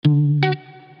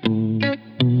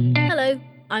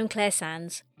I'm Claire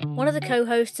Sands, one of the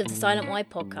co-hosts of the Silent Why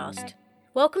podcast.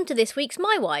 Welcome to this week's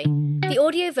My Why, the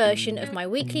audio version of my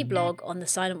weekly blog on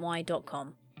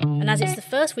thesilentwhy.com. And as it's the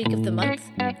first week of the month,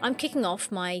 I'm kicking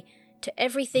off my To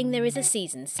Everything There Is a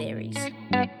Season series.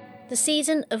 The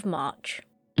season of March.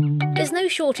 There's no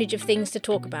shortage of things to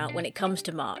talk about when it comes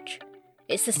to March.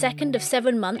 It's the second of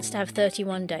 7 months to have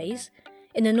 31 days.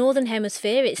 In the Northern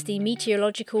Hemisphere, it's the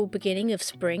meteorological beginning of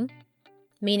spring,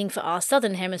 meaning for our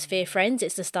Southern Hemisphere friends,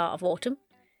 it's the start of autumn.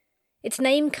 Its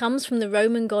name comes from the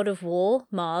Roman god of war,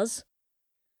 Mars.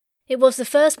 It was the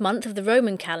first month of the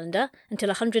Roman calendar until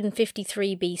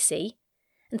 153 BC,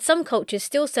 and some cultures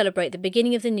still celebrate the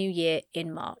beginning of the new year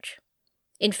in March.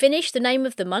 In Finnish, the name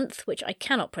of the month, which I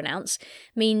cannot pronounce,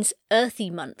 means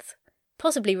earthy month,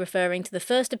 possibly referring to the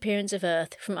first appearance of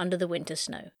Earth from under the winter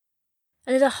snow.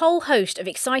 And there's a whole host of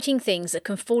exciting things that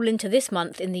can fall into this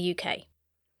month in the UK.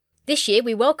 This year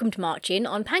we welcomed March in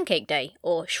on Pancake Day,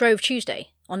 or Shrove Tuesday,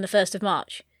 on the 1st of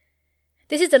March.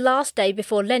 This is the last day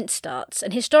before Lent starts,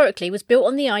 and historically was built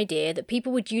on the idea that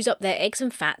people would use up their eggs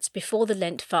and fats before the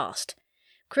Lent fast,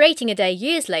 creating a day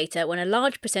years later when a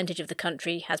large percentage of the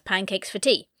country has pancakes for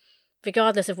tea,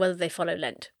 regardless of whether they follow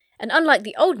Lent. And unlike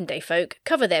the olden day folk,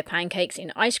 cover their pancakes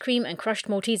in ice cream and crushed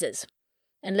Maltesers,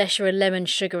 unless you're a lemon,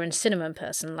 sugar and cinnamon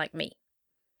person like me.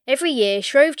 Every year,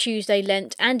 Shrove Tuesday,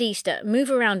 Lent and Easter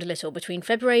move around a little between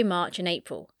February, March and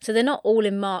April, so they're not all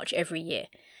in March every year,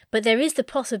 but there is the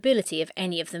possibility of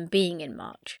any of them being in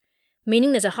March,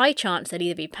 meaning there's a high chance they'll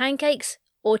either be pancakes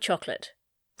or chocolate,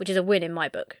 which is a win in my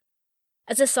book.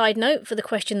 As a side note, for the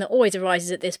question that always arises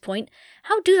at this point,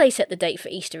 how do they set the date for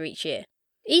Easter each year?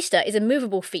 Easter is a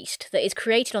movable feast that is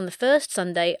created on the first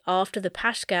Sunday after the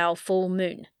Paschal full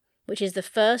moon, which is the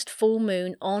first full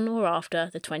moon on or after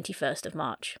the 21st of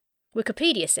March.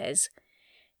 Wikipedia says,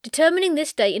 determining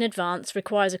this date in advance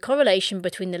requires a correlation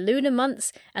between the lunar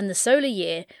months and the solar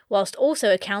year, whilst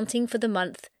also accounting for the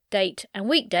month, date and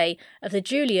weekday of the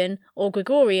Julian or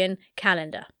Gregorian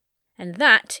calendar. And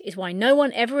that is why no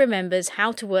one ever remembers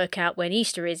how to work out when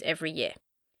Easter is every year.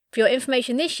 For your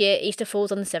information this year, Easter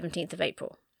falls on the 17th of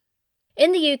April.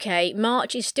 In the UK,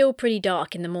 March is still pretty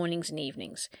dark in the mornings and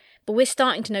evenings, but we're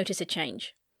starting to notice a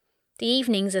change. The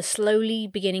evenings are slowly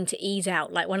beginning to ease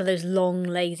out like one of those long,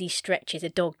 lazy stretches a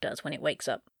dog does when it wakes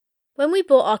up. When we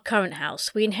bought our current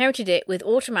house, we inherited it with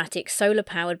automatic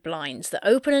solar-powered blinds that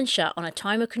open and shut on a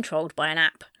timer controlled by an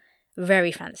app.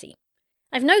 Very fancy.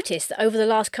 I've noticed that over the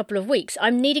last couple of weeks,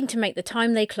 I'm needing to make the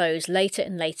time they close later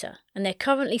and later, and they're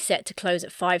currently set to close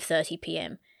at 5:30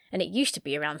 p.m, and it used to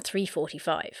be around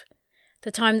 3:45.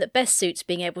 The time that best suits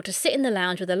being able to sit in the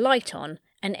lounge with a light on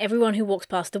and everyone who walks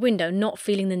past the window not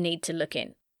feeling the need to look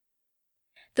in.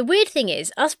 The weird thing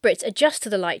is, us Brits adjust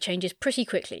to the light changes pretty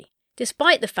quickly,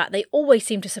 despite the fact they always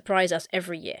seem to surprise us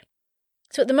every year.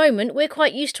 So at the moment, we're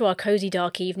quite used to our cosy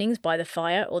dark evenings by the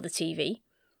fire or the TV,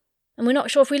 and we're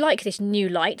not sure if we like this new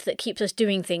light that keeps us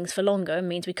doing things for longer and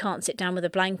means we can't sit down with a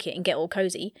blanket and get all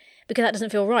cosy, because that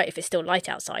doesn't feel right if it's still light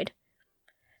outside.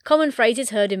 Common phrases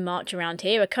heard in March around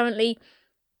here are currently,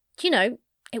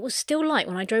 it was still light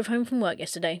when I drove home from work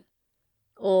yesterday.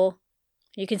 Or,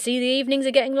 you can see the evenings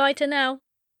are getting lighter now.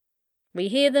 We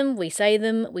hear them, we say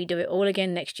them, we do it all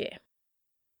again next year.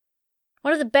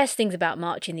 One of the best things about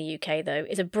March in the UK, though,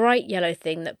 is a bright yellow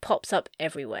thing that pops up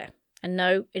everywhere. And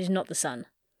no, it is not the sun.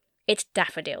 It's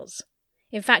daffodils.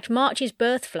 In fact, March's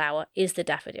birth flower is the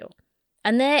daffodil.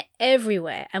 And they're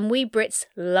everywhere, and we Brits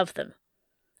love them.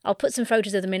 I'll put some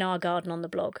photos of them in our garden on the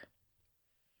blog.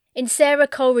 In Sarah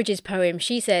Coleridge's poem,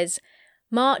 she says,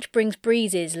 March brings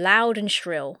breezes loud and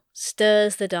shrill,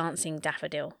 stirs the dancing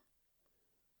daffodil.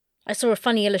 I saw a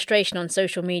funny illustration on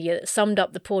social media that summed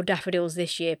up the poor daffodils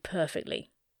this year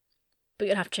perfectly. But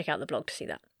you'll have to check out the blog to see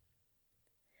that.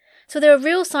 So there are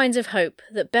real signs of hope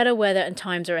that better weather and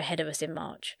times are ahead of us in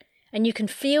March, and you can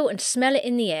feel and smell it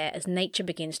in the air as nature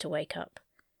begins to wake up.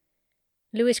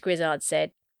 Lewis Grizzard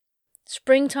said,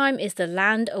 springtime is the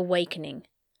land awakening.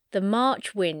 The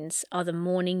March winds are the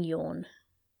morning yawn.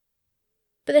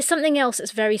 But there's something else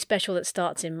that's very special that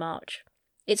starts in March.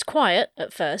 It's quiet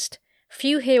at first.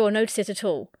 Few hear or notice it at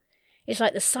all. It's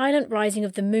like the silent rising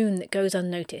of the moon that goes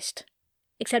unnoticed.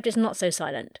 Except it's not so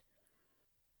silent.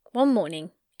 One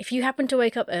morning, if you happen to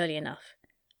wake up early enough,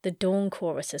 the dawn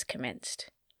chorus has commenced.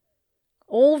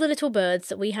 All the little birds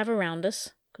that we have around us,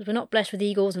 because we're not blessed with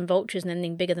eagles and vultures and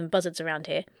anything bigger than buzzards around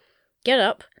here, get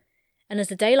up, and as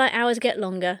the daylight hours get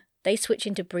longer, they switch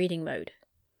into breeding mode.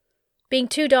 Being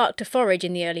too dark to forage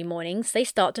in the early mornings, they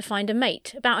start to find a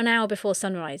mate about an hour before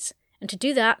sunrise, and to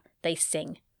do that, they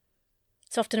sing.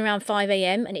 It's often around 5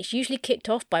 a.m. and it's usually kicked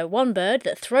off by one bird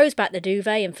that throws back the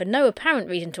duvet and for no apparent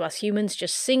reason to us humans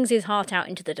just sings his heart out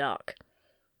into the dark.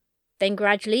 Then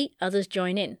gradually others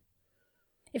join in.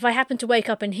 If I happen to wake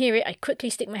up and hear it, I quickly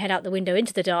stick my head out the window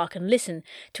into the dark and listen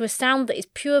to a sound that is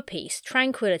pure peace,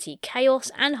 tranquility,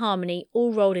 chaos and harmony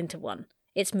all rolled into one.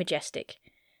 It's majestic.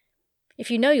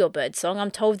 If you know your bird song,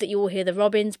 I'm told that you will hear the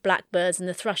robins, blackbirds and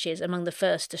the thrushes among the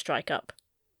first to strike up.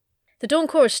 The dawn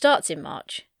chorus starts in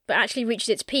March, but actually reaches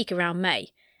its peak around May,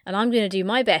 and I'm going to do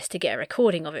my best to get a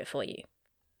recording of it for you.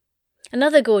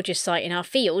 Another gorgeous sight in our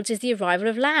fields is the arrival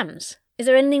of lambs. Is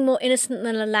there anything more innocent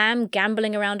than a lamb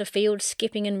gambolling around a field,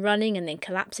 skipping and running and then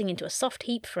collapsing into a soft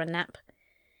heap for a nap?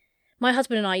 My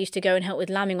husband and I used to go and help with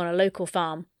lambing on a local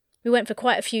farm. We went for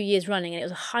quite a few years running and it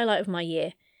was a highlight of my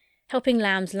year. Helping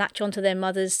lambs latch onto their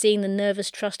mothers, seeing the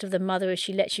nervous trust of the mother as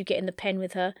she lets you get in the pen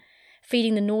with her,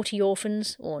 feeding the naughty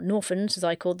orphans, or Norphans as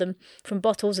I called them, from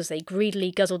bottles as they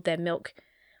greedily guzzled their milk,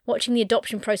 watching the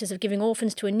adoption process of giving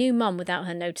orphans to a new mum without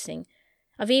her noticing.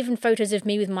 I've even photos of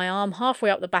me with my arm halfway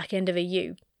up the back end of a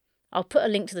U. I'll put a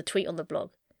link to the tweet on the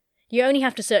blog. You only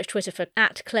have to search Twitter for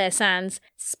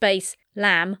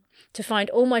 @ClaireSands_lamb to find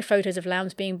all my photos of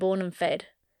lambs being born and fed.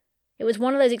 It was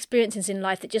one of those experiences in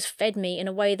life that just fed me in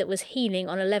a way that was healing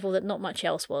on a level that not much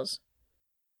else was.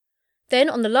 Then,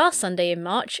 on the last Sunday in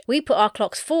March, we put our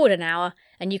clocks forward an hour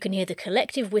and you can hear the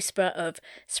collective whisper of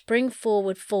spring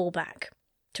forward, fall back,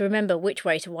 to remember which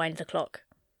way to wind the clock.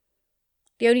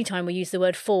 The only time we use the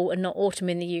word fall and not autumn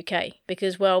in the UK,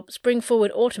 because, well, spring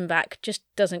forward, autumn back just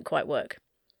doesn't quite work.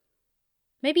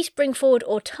 Maybe spring forward,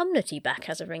 autumnity back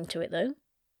has a ring to it, though.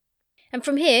 And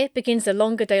from here begins the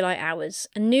longer daylight hours,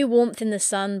 a new warmth in the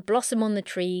sun, blossom on the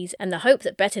trees, and the hope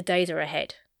that better days are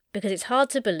ahead, because it's hard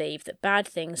to believe that bad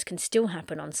things can still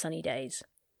happen on sunny days.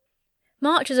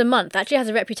 March as a month actually has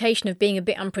a reputation of being a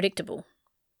bit unpredictable.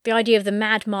 The idea of the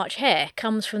mad March hare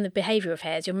comes from the behaviour of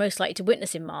hares you're most likely to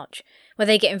witness in March, where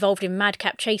they get involved in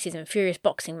madcap chases and furious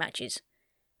boxing matches.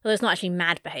 Although it's not actually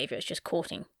mad behaviour, it's just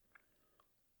courting.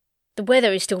 The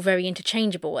weather is still very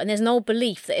interchangeable, and there's an old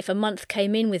belief that if a month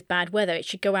came in with bad weather, it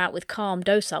should go out with calm,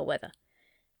 docile weather.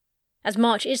 As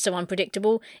March is so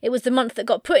unpredictable, it was the month that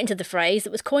got put into the phrase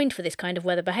that was coined for this kind of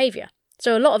weather behaviour.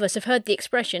 So a lot of us have heard the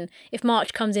expression, if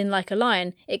March comes in like a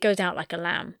lion, it goes out like a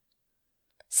lamb.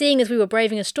 Seeing as we were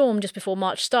braving a storm just before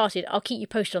March started, I'll keep you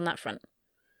posted on that front.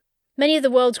 Many of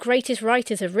the world's greatest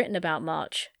writers have written about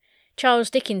March. Charles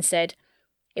Dickens said,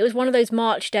 "It was one of those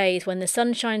March days when the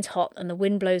sun shines hot and the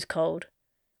wind blows cold,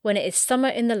 when it is summer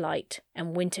in the light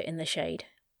and winter in the shade."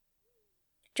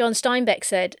 John Steinbeck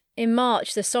said, "In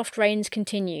March the soft rains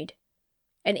continued,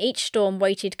 and each storm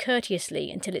waited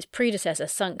courteously until its predecessor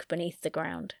sunk beneath the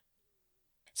ground."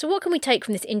 So what can we take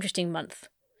from this interesting month?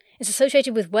 It's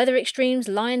associated with weather extremes,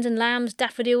 lions and lambs,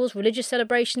 daffodils, religious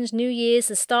celebrations, New Year's,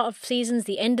 the start of seasons,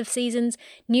 the end of seasons,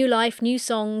 new life, new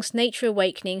songs, nature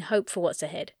awakening, hope for what's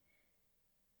ahead.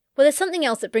 Well, there's something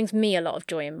else that brings me a lot of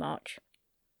joy in March.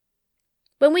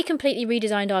 When we completely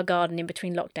redesigned our garden in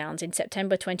between lockdowns in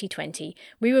September 2020,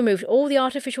 we removed all the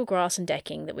artificial grass and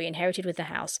decking that we inherited with the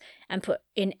house and put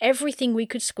in everything we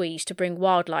could squeeze to bring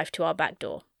wildlife to our back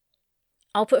door.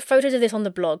 I'll put photos of this on the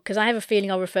blog because I have a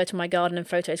feeling I'll refer to my garden and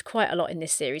photos quite a lot in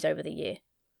this series over the year.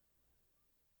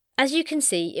 As you can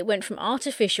see, it went from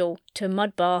artificial to a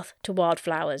mud bath to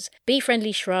wildflowers,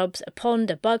 bee-friendly shrubs, a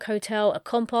pond, a bug hotel, a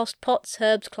compost, pots,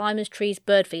 herbs, climbers, trees,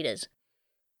 bird feeders.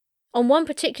 On one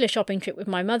particular shopping trip with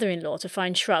my mother-in-law to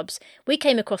find shrubs, we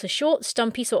came across a short,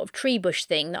 stumpy sort of tree bush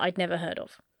thing that I'd never heard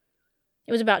of.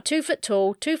 It was about 2 foot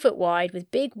tall, 2 foot wide,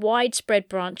 with big, widespread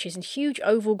branches and huge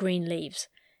oval green leaves.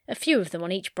 A few of them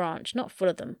on each branch, not full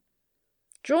of them.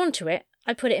 Drawn to it,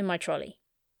 I put it in my trolley.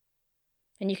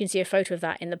 And you can see a photo of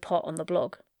that in the pot on the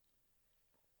blog.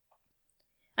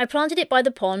 I planted it by the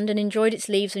pond and enjoyed its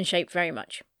leaves and shape very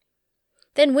much.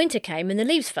 Then winter came and the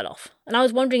leaves fell off, and I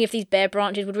was wondering if these bare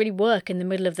branches would really work in the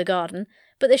middle of the garden,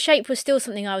 but the shape was still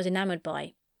something I was enamoured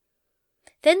by.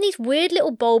 Then these weird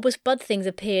little bulbous bud things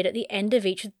appeared at the end of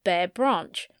each bare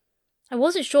branch. I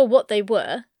wasn't sure what they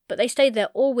were, but they stayed there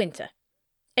all winter.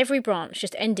 Every branch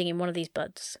just ending in one of these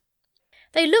buds.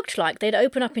 They looked like they'd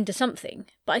open up into something,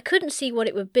 but I couldn't see what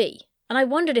it would be, and I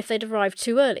wondered if they'd arrived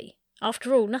too early.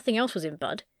 After all, nothing else was in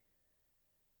bud.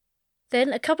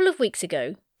 Then, a couple of weeks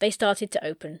ago, they started to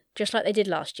open, just like they did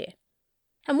last year.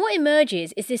 And what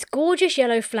emerges is this gorgeous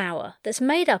yellow flower that's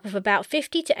made up of about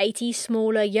 50 to 80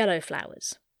 smaller yellow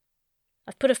flowers.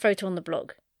 I've put a photo on the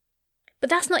blog. But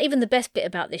that's not even the best bit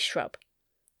about this shrub.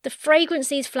 The fragrance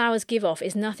these flowers give off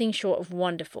is nothing short of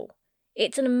wonderful.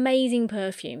 It's an amazing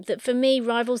perfume that for me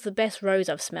rivals the best rose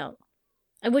I've smelt.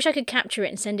 I wish I could capture it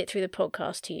and send it through the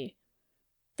podcast to you.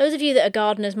 Those of you that are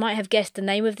gardeners might have guessed the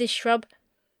name of this shrub,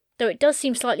 though it does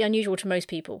seem slightly unusual to most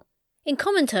people. In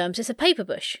common terms, it's a paper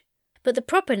bush, but the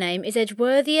proper name is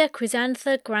Edgeworthia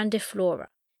chrysantha grandiflora.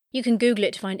 You can Google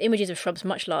it to find images of shrubs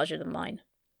much larger than mine.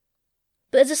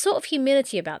 But there's a sort of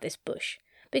humility about this bush,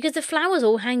 because the flowers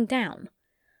all hang down,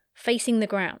 facing the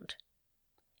ground.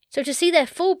 So to see their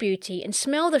full beauty and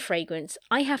smell the fragrance,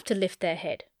 I have to lift their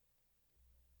head.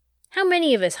 How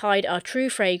many of us hide our true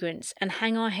fragrance and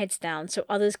hang our heads down so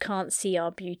others can't see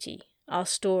our beauty, our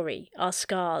story, our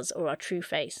scars, or our true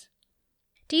face?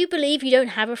 Do you believe you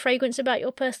don't have a fragrance about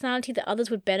your personality that others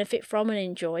would benefit from and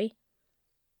enjoy?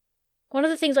 One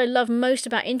of the things I love most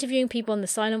about interviewing people on The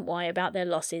Silent Why about their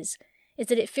losses is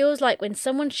that it feels like when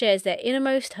someone shares their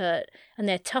innermost hurt and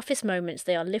their toughest moments,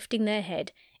 they are lifting their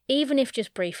head, even if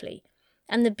just briefly,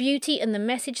 and the beauty and the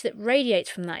message that radiates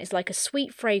from that is like a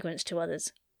sweet fragrance to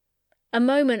others. A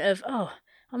moment of, oh,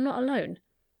 I'm not alone,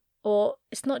 or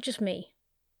it's not just me.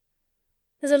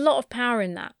 There's a lot of power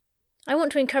in that. I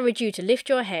want to encourage you to lift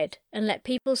your head and let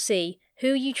people see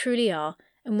who you truly are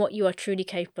and what you are truly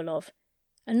capable of,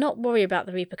 and not worry about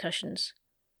the repercussions.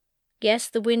 Yes,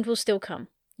 the wind will still come.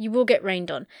 You will get rained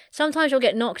on. Sometimes you'll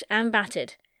get knocked and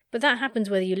battered, but that happens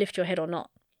whether you lift your head or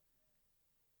not.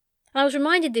 And I was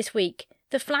reminded this week,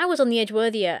 the flowers on the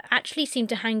Edgeworthia actually seem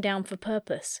to hang down for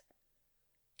purpose.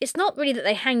 It's not really that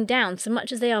they hang down so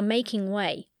much as they are making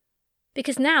way.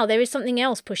 Because now there is something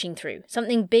else pushing through,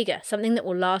 something bigger, something that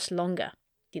will last longer.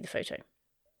 See the photo.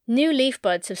 New leaf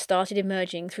buds have started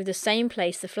emerging through the same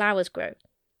place the flowers grow,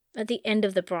 at the end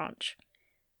of the branch.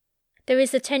 There is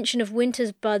the tension of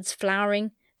winter's buds flowering,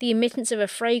 the emittance of a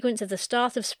fragrance of the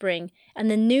start of spring,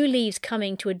 and the new leaves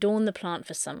coming to adorn the plant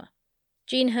for summer.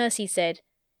 Jean Hersey said,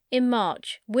 "In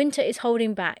March, winter is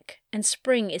holding back, and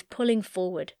spring is pulling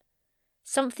forward.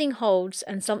 Something holds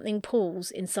and something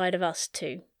pulls inside of us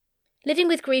too." Living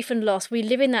with grief and loss, we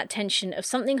live in that tension of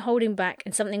something holding back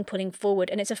and something pulling forward,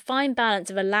 and it's a fine balance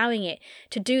of allowing it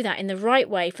to do that in the right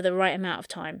way for the right amount of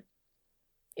time.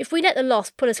 If we let the loss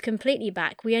pull us completely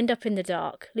back, we end up in the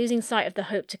dark, losing sight of the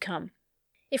hope to come.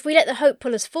 If we let the hope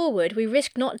pull us forward, we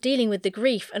risk not dealing with the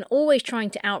grief and always trying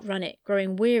to outrun it,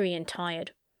 growing weary and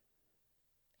tired.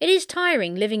 It is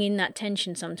tiring living in that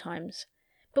tension sometimes.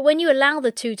 But when you allow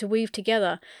the two to weave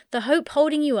together, the hope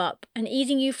holding you up and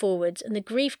easing you forwards and the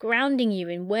grief grounding you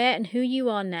in where and who you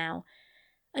are now,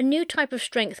 a new type of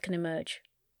strength can emerge.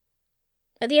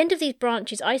 At the end of these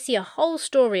branches, I see a whole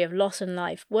story of loss and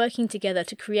life working together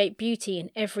to create beauty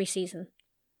in every season.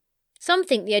 Some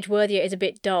think the Edgeworthia is a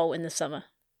bit dull in the summer,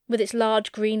 with its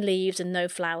large green leaves and no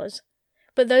flowers.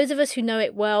 But those of us who know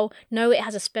it well know it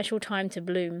has a special time to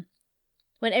bloom,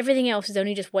 when everything else is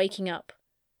only just waking up.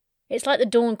 It's like the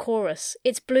dawn chorus.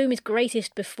 Its bloom is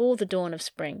greatest before the dawn of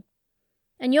spring.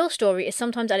 And your story is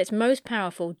sometimes at its most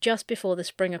powerful just before the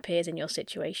spring appears in your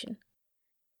situation.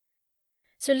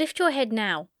 So lift your head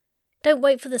now. Don't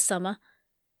wait for the summer.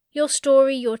 Your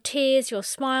story, your tears, your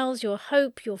smiles, your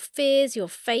hope, your fears, your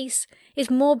face is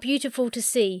more beautiful to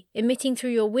see emitting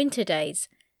through your winter days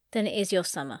than it is your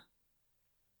summer.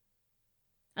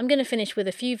 I'm going to finish with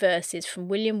a few verses from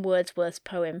William Wordsworth's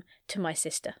poem To My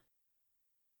Sister.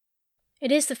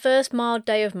 It is the first mild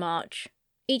day of March,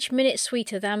 each minute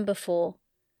sweeter than before.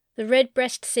 The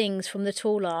redbreast sings from the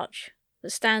tall arch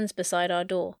that stands beside our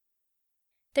door.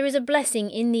 There is a blessing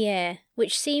in the air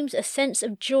which seems a sense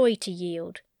of joy to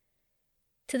yield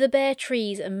to the bare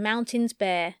trees and mountains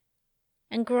bare,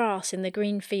 and grass in the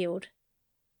green field.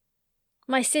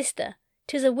 My sister,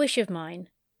 'tis a wish of mine,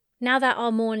 now that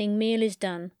our morning meal is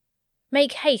done,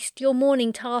 make haste, your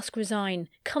morning task resign,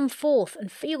 come forth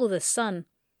and feel the sun.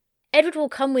 Edward will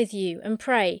come with you, and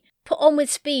pray, put on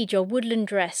with speed your woodland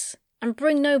dress, and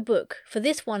bring no book, for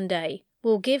this one day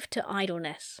will give to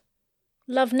idleness.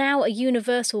 Love now a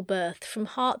universal birth, from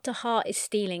heart to heart is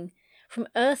stealing, from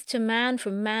earth to man,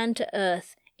 from man to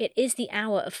earth, it is the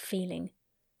hour of feeling.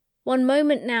 One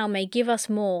moment now may give us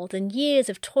more than years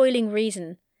of toiling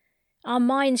reason. Our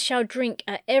minds shall drink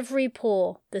at every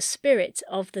pore the spirit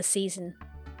of the season.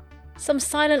 Some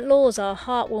silent laws our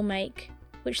heart will make,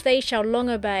 which they shall long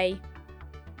obey.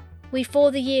 We for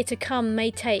the year to come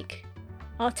may take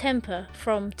our temper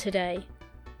from today.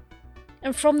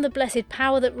 And from the blessed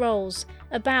power that rolls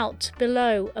about,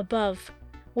 below, above,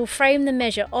 will frame the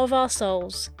measure of our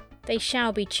souls, they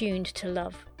shall be tuned to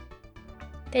love.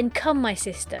 Then come, my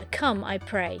sister, come, I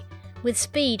pray, with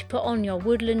speed put on your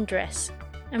woodland dress,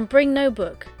 and bring no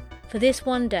book, for this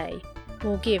one day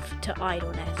will give to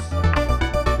idleness.